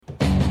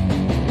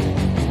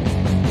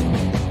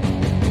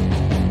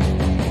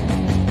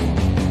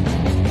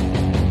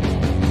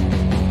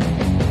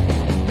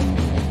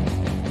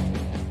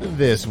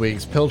This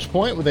week's Pilch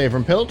Point with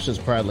Avram Pilch is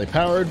proudly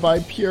powered by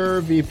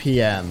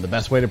PureVPN. The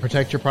best way to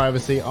protect your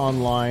privacy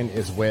online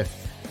is with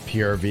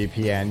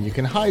PureVPN. You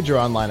can hide your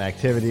online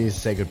activities,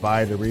 say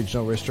goodbye to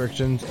regional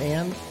restrictions,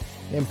 and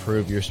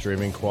improve your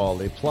streaming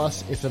quality.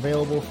 Plus, it's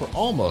available for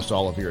almost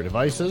all of your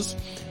devices.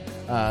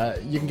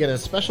 You can get a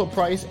special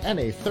price and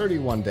a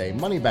 31-day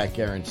money-back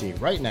guarantee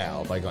right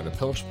now by going to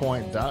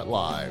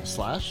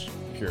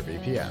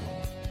pilchpoint.live/PureVPN.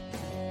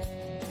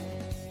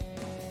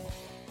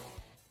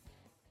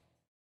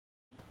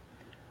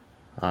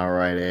 All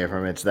right,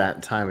 Avram, it's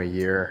that time of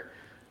year.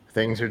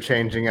 Things are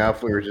changing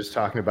up. We were just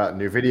talking about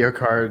new video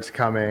cards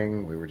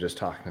coming. We were just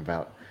talking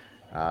about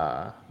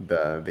the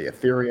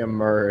Ethereum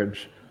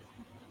merge.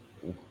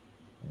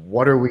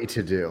 What are we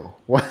to do?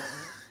 What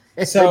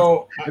if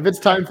it's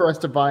time for us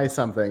to buy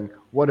something?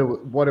 What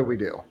do we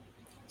do?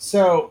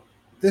 So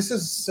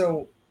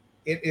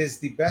it is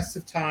the best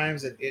of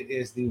times and it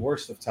is the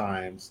worst of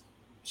times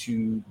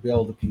to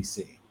build a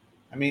PC.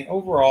 I mean,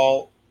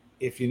 overall,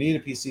 if you need a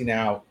PC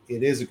now,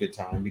 it is a good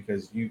time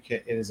because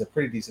it is a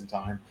pretty decent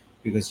time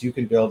because you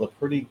can build a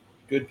pretty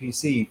good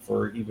PC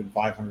for even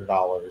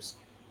 $500,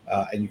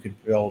 and you could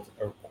build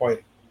a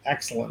quite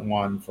excellent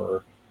one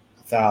for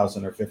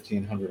 $1,000 or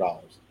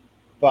 $1,500.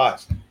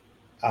 But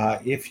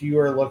if you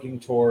are looking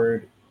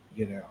toward,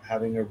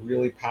 having a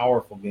really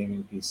powerful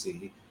gaming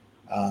PC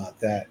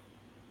that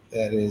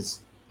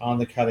is on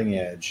the cutting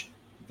edge,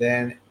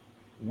 then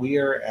we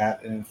are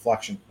at an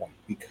inflection point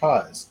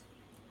because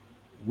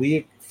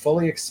we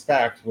fully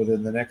expect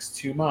within the next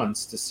 2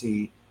 months to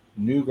see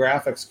new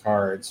graphics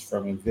cards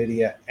from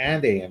NVIDIA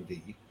and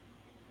AMD,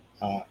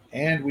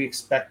 and we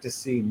expect to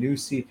see new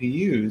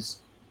CPUs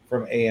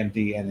from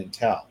AMD and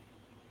Intel.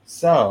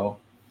 So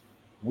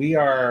we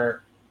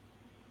are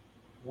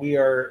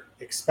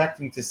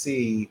expecting to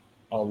see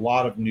a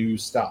lot of new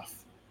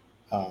stuff,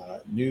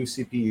 new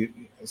CPU.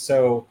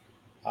 So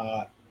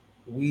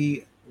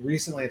we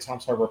recently at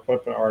Tom's Hardware put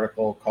up an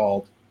article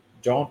called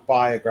 "Don't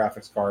Buy a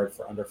Graphics Card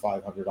for Under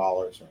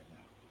 $500 right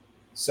now."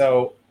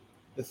 So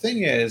the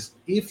thing is,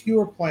 if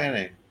you are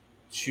planning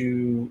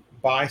to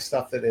buy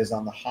stuff that is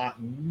on the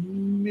hot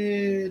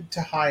mid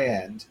to high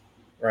end,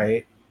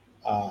 right?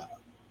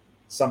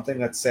 Something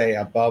that's say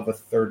above a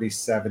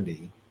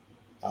 3070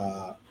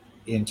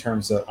 in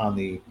terms of on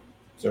the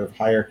sort of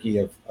hierarchy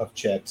of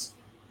chips,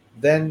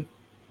 then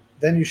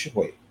you should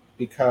wait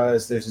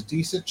because there's a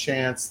decent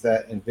chance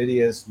that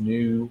NVIDIA's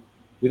new,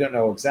 we don't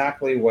know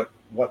exactly what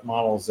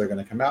models they're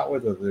going to come out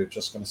with, whether they're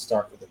just going to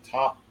start with the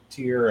top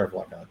tier of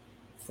like a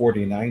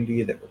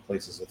 4090 that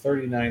replaces a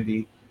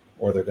 3090,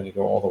 or they're going to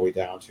go all the way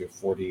down to a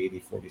 4080,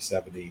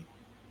 4070.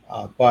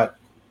 But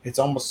it's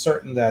almost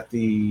certain that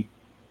the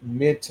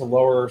mid to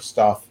lower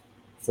stuff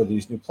for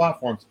these new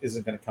platforms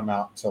isn't going to come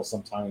out until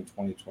sometime in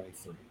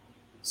 2023.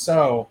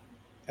 So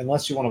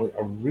unless you want to wait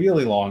a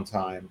really long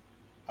time,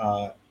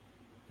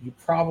 you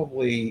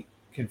probably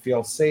can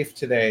feel safe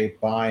today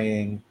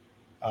buying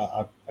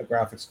a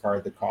graphics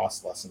card that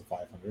costs less than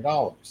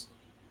 $500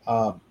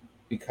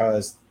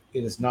 because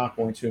it is not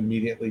going to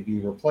immediately be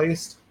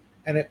replaced,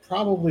 and it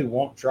probably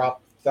won't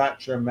drop that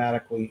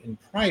dramatically in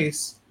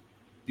price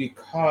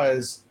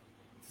because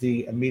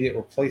the immediate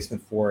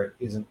replacement for it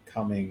isn't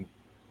coming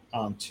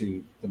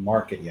onto the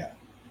market yet.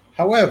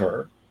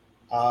 However,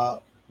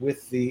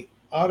 with the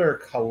utter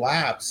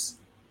collapse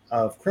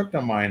of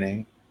crypto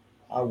mining,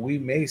 we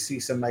may see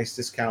some nice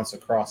discounts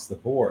across the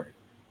board,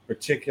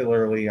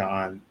 particularly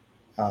on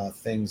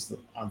things that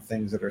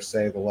are,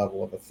 say, the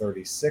level of a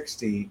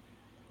 3060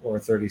 or a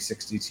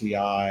 3060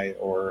 Ti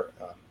or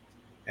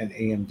an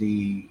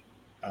AMD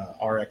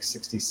RX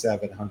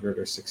 6700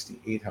 or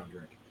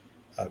 6800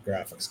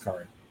 graphics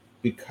card,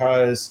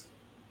 because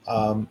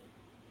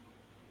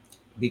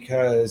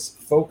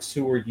folks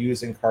who were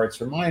using cards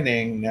for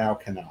mining now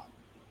cannot.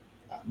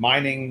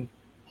 Mining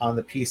on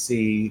the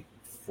PC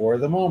for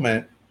the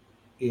moment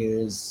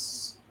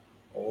is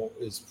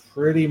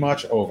pretty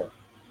much over,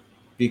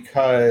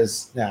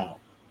 because now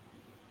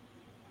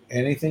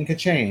anything could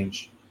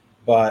change.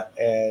 But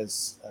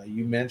as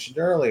you mentioned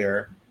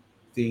earlier,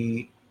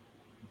 the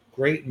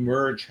great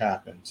merge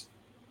happened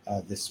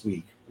this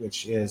week,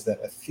 which is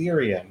that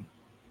Ethereum,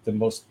 the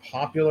most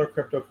popular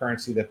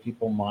cryptocurrency that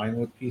people mine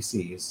with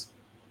PCs,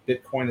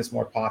 Bitcoin is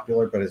more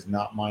popular, but is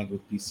not mined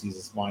with PCs.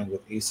 It's mined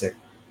with ASIC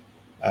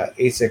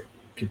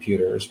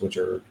computers, which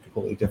are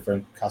completely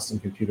different, custom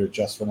computer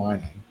just for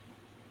mining.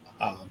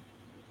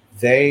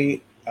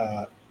 They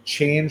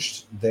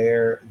changed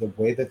the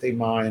way that they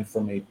mine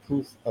from a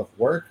proof of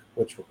work,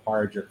 which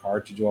required your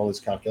card to do all these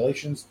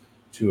calculations,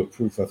 to a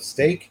proof of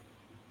stake.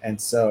 And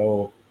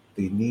so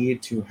the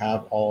need to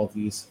have all of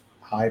these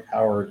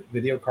high-powered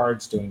video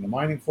cards doing the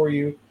mining for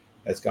you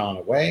has gone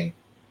away.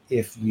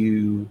 If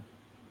you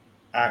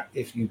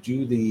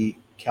do the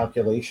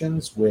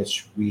calculations,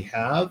 which we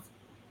have,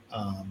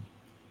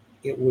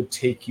 it would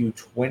take you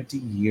 20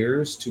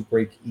 years to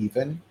break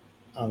even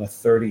on a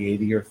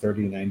 3080 or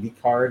 3090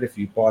 card if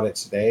you bought it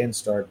today and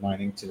started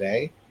mining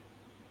today.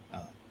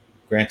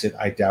 Granted,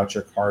 I doubt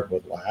your card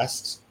would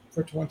last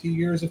for 20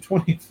 years of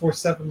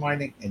 24/7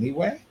 mining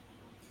anyway.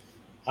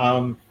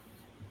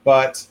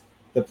 But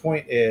the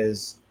point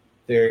is,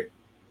 there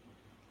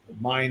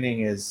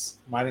mining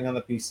on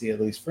the PC, at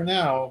least for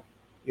now,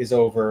 is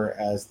over,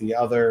 as the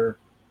other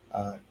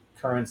uh,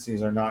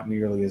 currencies are not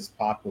nearly as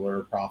popular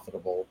or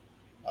profitable.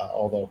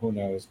 Although who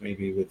knows,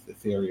 maybe with the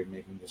theory of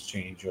making this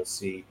change, you'll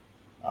see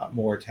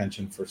more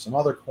attention for some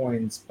other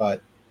coins.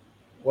 But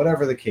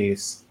whatever the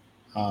case,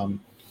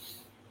 um,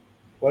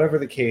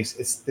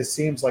 this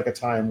seems like a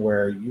time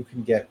where you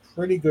can get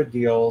pretty good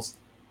deals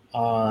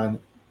on,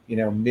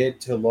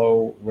 mid to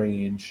low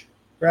range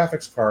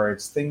graphics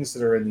cards. Things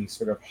that are in the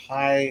sort of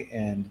high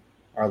end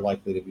are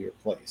likely to be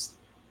replaced.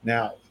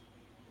 Now,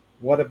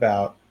 what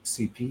about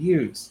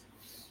CPUs?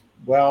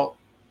 Well,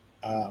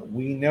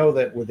 we know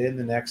that within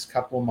the next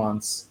couple of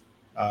months,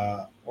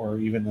 or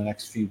even the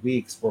next few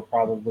weeks, we're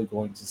probably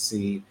going to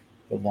see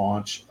the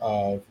launch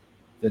of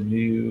the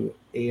new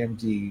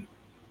AMD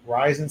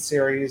Ryzen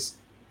series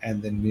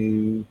and the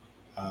new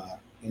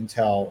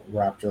Intel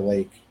Raptor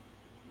Lake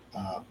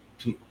uh,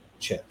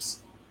 chips.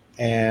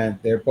 And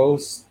they're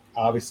both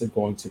obviously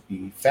going to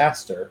be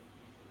faster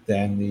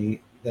than the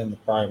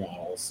prior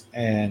models.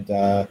 And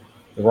the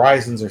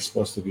Ryzens are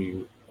supposed to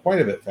be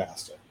quite a bit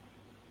faster,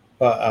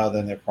 but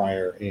than their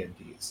prior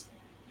AMDs.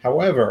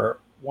 However,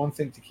 one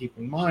thing to keep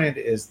in mind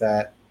is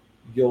that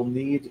you'll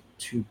need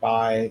to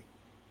buy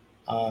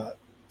a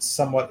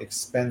somewhat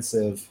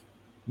expensive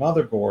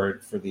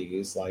motherboard for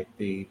these. Like,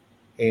 the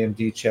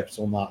AMD chips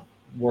will not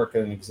work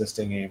in an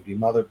existing AMD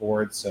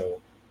motherboard, so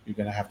you're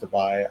going to have to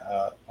buy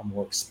a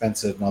more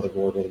expensive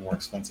motherboard with a more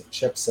expensive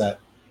chipset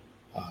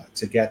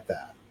to get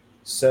that.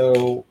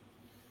 So,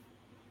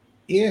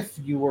 if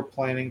you were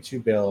planning to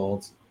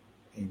build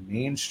a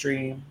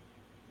mainstream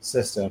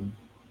system,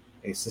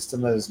 a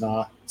system that is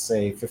not,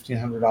 say,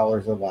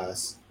 $1,500 or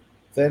less,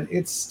 then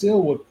it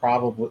still would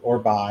probably, or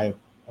buy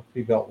a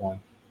pre-built one,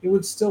 it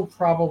would still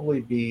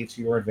probably be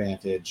to your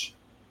advantage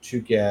to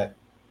get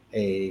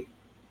a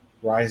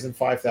Ryzen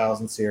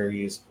 5000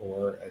 series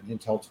or an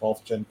Intel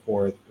 12th Gen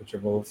Core, which are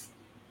both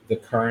the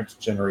current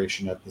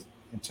generation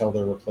until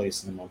they're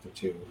replaced in a month or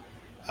two.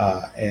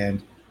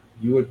 And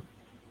you would,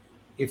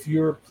 if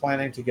you're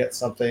planning to get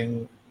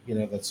something,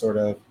 that's sort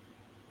of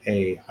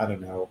a, I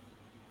don't know,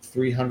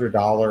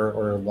 $300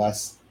 or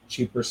less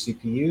cheaper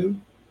CPU,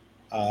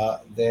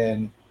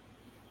 then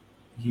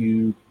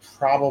you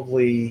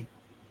probably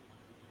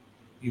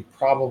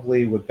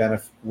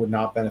would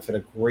not benefit a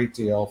great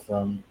deal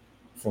from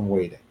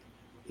waiting.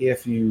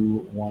 If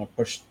you want to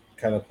push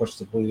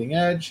the bleeding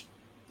edge,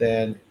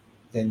 then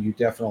you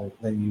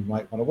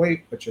might want to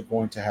wait, but you're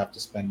going to have to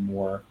spend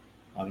more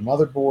on a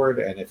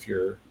motherboard. And if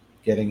you're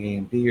getting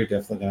AMD, you're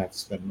definitely going to have to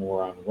spend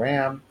more on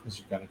RAM, because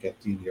you're going to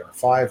get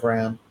DDR5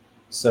 RAM.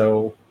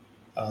 So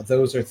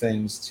those are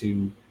things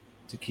to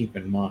keep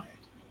in mind.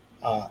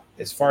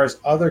 As far as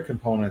other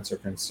components are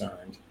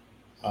concerned,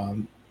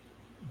 um,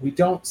 we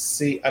don't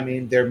see. I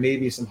mean, there may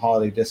be some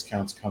holiday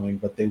discounts coming,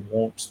 but they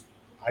won't.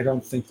 I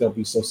don't think they'll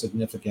be so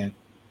significant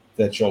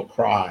that you'll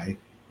cry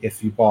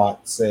if you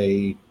bought,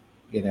 say,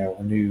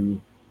 a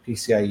new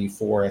PCIe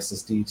 4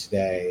 SSD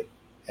today,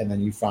 and then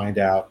you find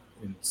out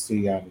and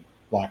see on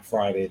Black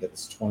Friday that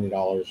it's $20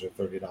 or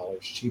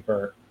 $30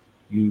 cheaper.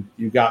 You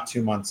got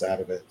 2 months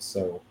out of it,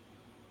 so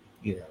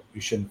you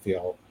shouldn't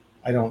feel.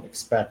 I don't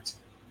expect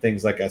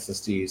things like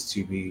SSDs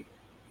to be,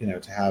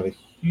 to have a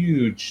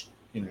huge,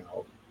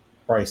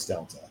 price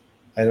delta.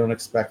 I don't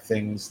expect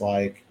things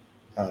like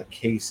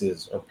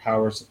cases or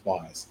power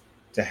supplies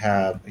to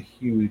have a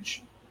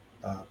huge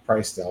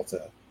price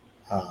delta,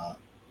 uh,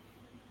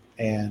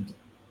 and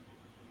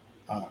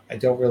I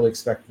don't really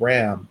expect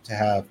RAM to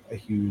have a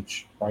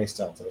huge price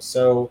delta.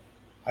 So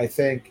I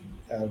think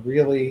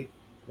really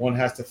one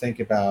has to think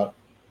about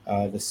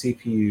the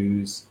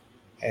CPUs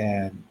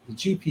and the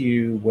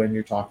GPU when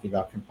you're talking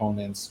about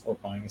components or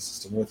buying a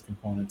system with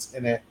components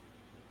in it.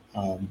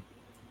 Um,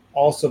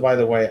 Also, by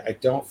the way, I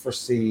don't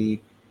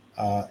foresee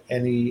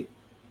any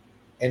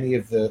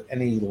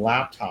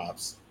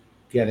laptops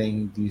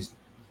getting these.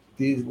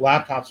 These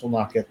laptops will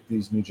not get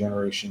these new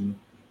generation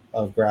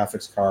of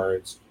graphics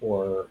cards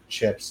or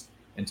chips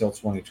until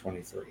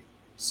 2023.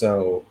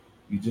 So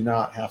you do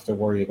not have to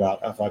worry about,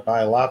 if I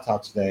buy a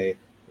laptop today,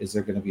 is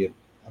there going to be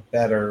a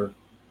better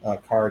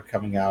card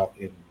coming out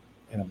in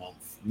a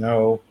month?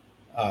 No.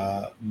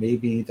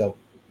 Maybe they'll,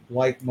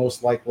 like,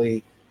 most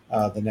likely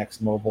the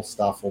next mobile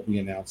stuff will be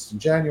announced in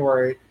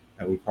January,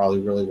 and we probably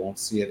really won't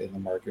see it in the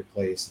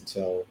marketplace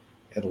until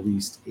at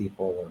least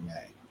April or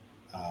May,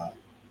 uh,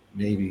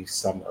 maybe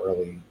some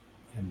early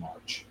in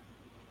March.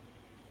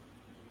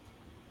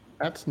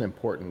 That's an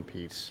important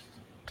piece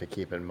to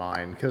keep in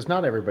mind, because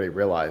not everybody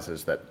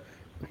realizes that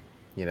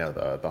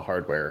the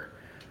hardware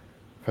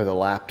for the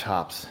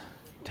laptops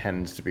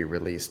tends to be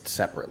released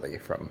separately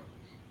from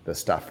the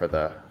stuff for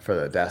the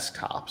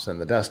desktops,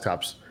 and the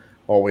desktops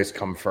always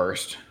come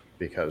first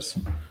because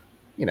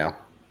you know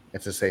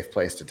it's a safe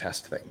place to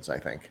test things, I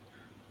think.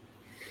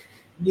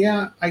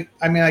 Yeah, I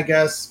mean, I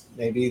guess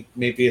maybe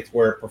it's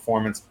where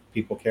performance,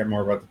 people care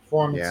more about the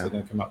performance. Yeah. They're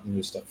going to come up with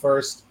new stuff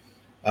first.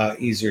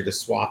 easier to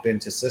swap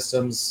into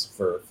systems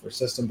for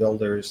system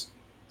builders.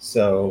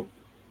 So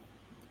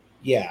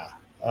yeah,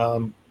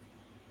 um,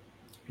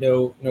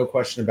 no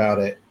question about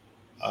it.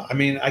 I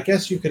mean, I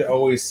guess you could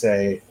always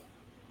say,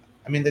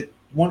 I mean, the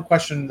one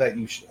question that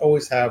you should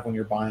always have when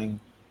you're buying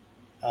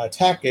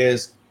tech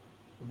is,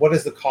 what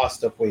is the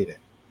cost of waiting?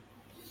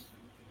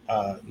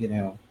 You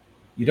know,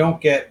 you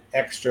don't get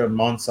extra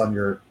months on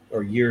your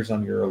or years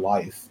on your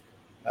life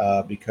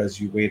because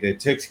you waited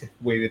to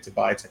waited to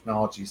buy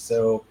technology.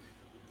 So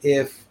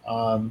if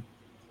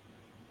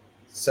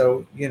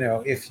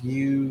if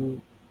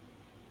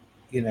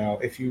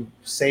if you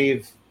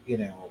save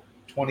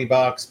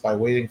 $20 by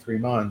waiting 3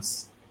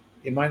 months,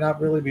 it might not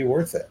really be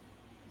worth it.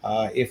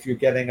 If you're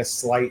getting a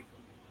slight,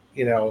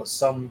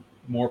 some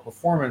more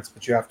performance,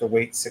 but you have to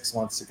wait 6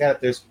 months to get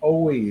it, there's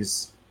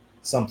always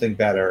something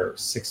better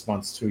 6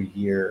 months to a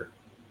year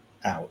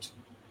out.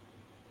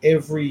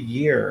 Every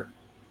year,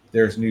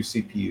 there's new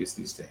CPUs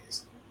these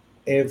days.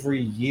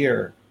 Every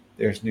year,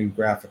 there's new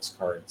graphics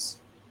cards.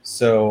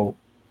 So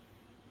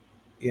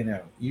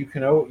you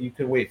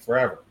can wait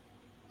forever.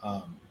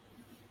 Um,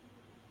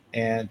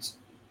 and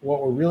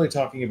what we're really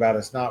talking about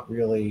is not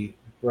really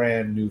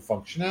brand new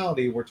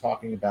functionality. We're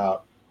talking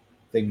about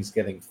things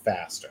getting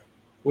faster,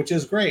 which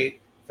is great.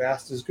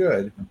 Fast is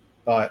good,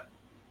 but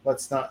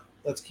let's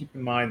keep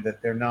in mind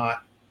that they're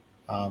not.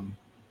 Um,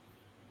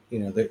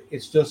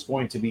 it's just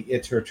going to be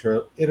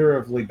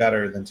iteratively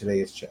better than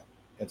today's chip.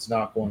 It's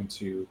not going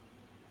to,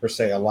 per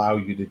se, allow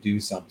you to do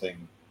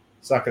something.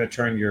 It's not going to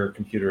turn your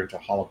computer into a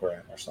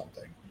hologram or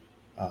something.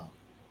 Um,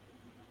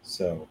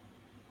 so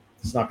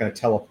it's not going to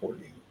teleport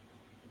you.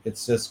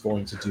 It's just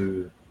going to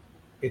do.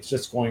 It's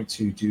just going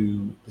to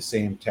do the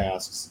same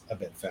tasks a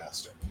bit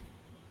faster.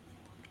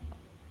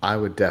 I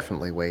would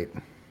definitely wait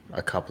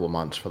a couple of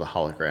months for the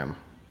hologram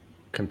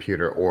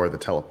computer or the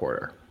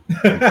teleporter.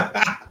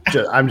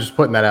 I'm just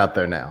putting that out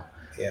there now.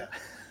 Yeah.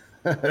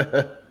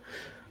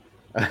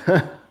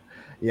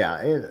 Yeah,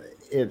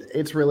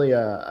 it's really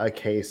a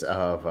case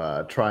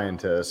of trying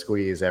to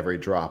squeeze every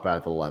drop out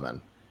of the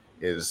lemon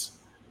is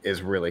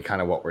really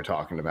kind of what we're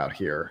talking about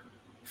here.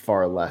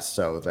 Far less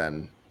so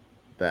than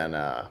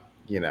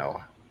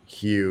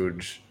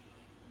huge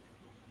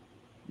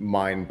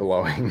mind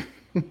blowing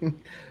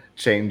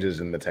changes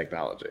in the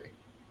technology.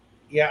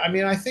 Yeah, I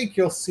mean, I think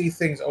you'll see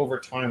things over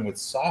time with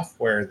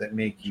software that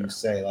make you Sure.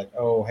 say like,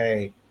 "Oh,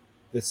 hey,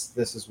 this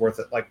is worth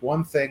it." Like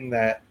one thing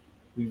that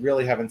we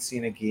really haven't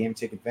seen a game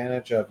take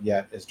advantage of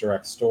yet is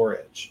direct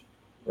storage,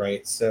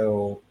 right?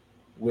 So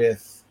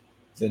with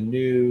the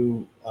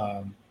new,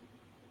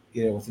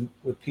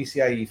 with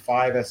PCIe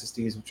 5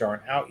 SSDs which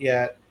aren't out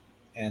yet,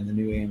 and the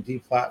new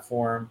AMD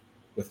platform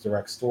with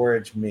direct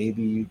storage,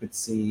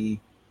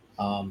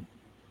 um,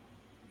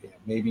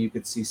 maybe you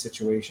could see a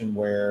situation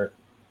where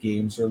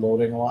games are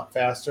loading a lot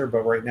faster,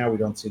 but right now we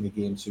don't see any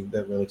games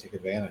that really take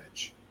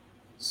advantage.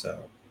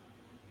 So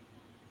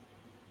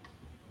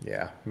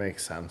Yeah,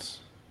 makes sense.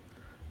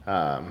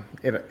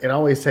 It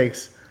always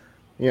takes,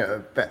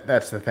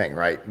 that's the thing,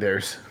 right?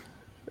 There's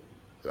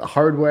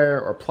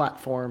hardware or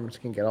platforms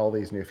can get all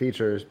these new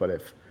features, but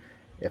if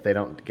they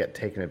don't get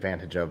taken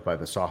advantage of by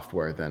the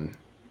software, then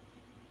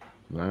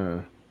uh,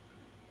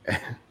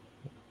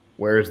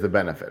 where's the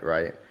benefit,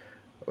 right?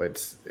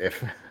 It's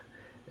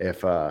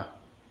if uh,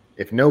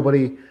 if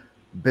nobody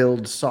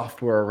builds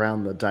software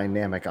around the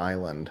dynamic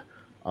island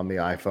on the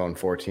iPhone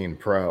 14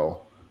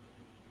 Pro,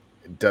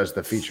 does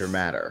the feature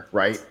matter,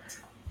 right?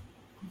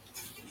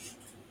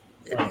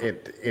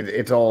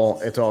 It's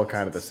all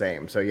kind of the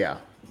same. So yeah,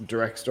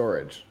 direct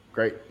storage,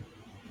 great.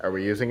 Are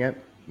we using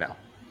it? No.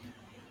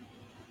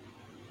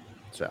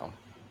 So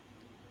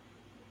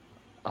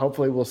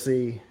hopefully we'll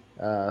see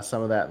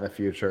some of that in the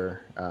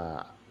future.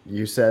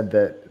 You said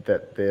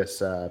that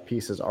this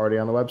piece is already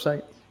on the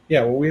website.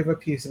 yeah, well, we have a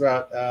piece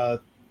about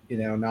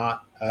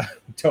not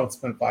don't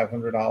spend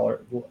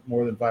 $500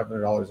 more than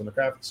 $500 on a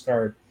graphics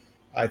card.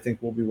 I think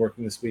we'll be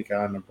working this week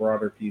on a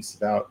broader piece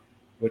about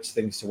which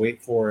things to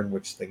wait for and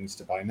which things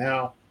to buy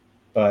now,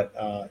 but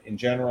in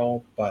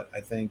general. But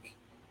I think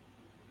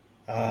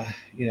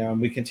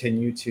and we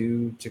continue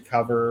to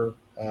cover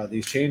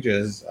these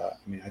changes. I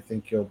mean, I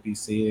think you'll be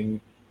seeing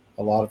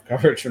a lot of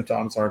coverage from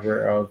Tom's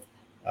Hardware of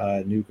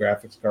new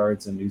graphics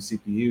cards and new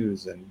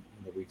CPUs in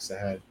the weeks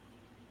ahead.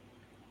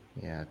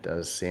 Yeah, it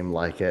does seem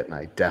like it, and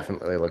I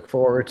definitely look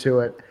forward to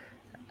it.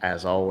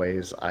 As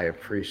always, I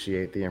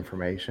appreciate the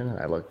information, and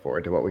I look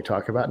forward to what we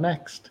talk about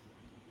next.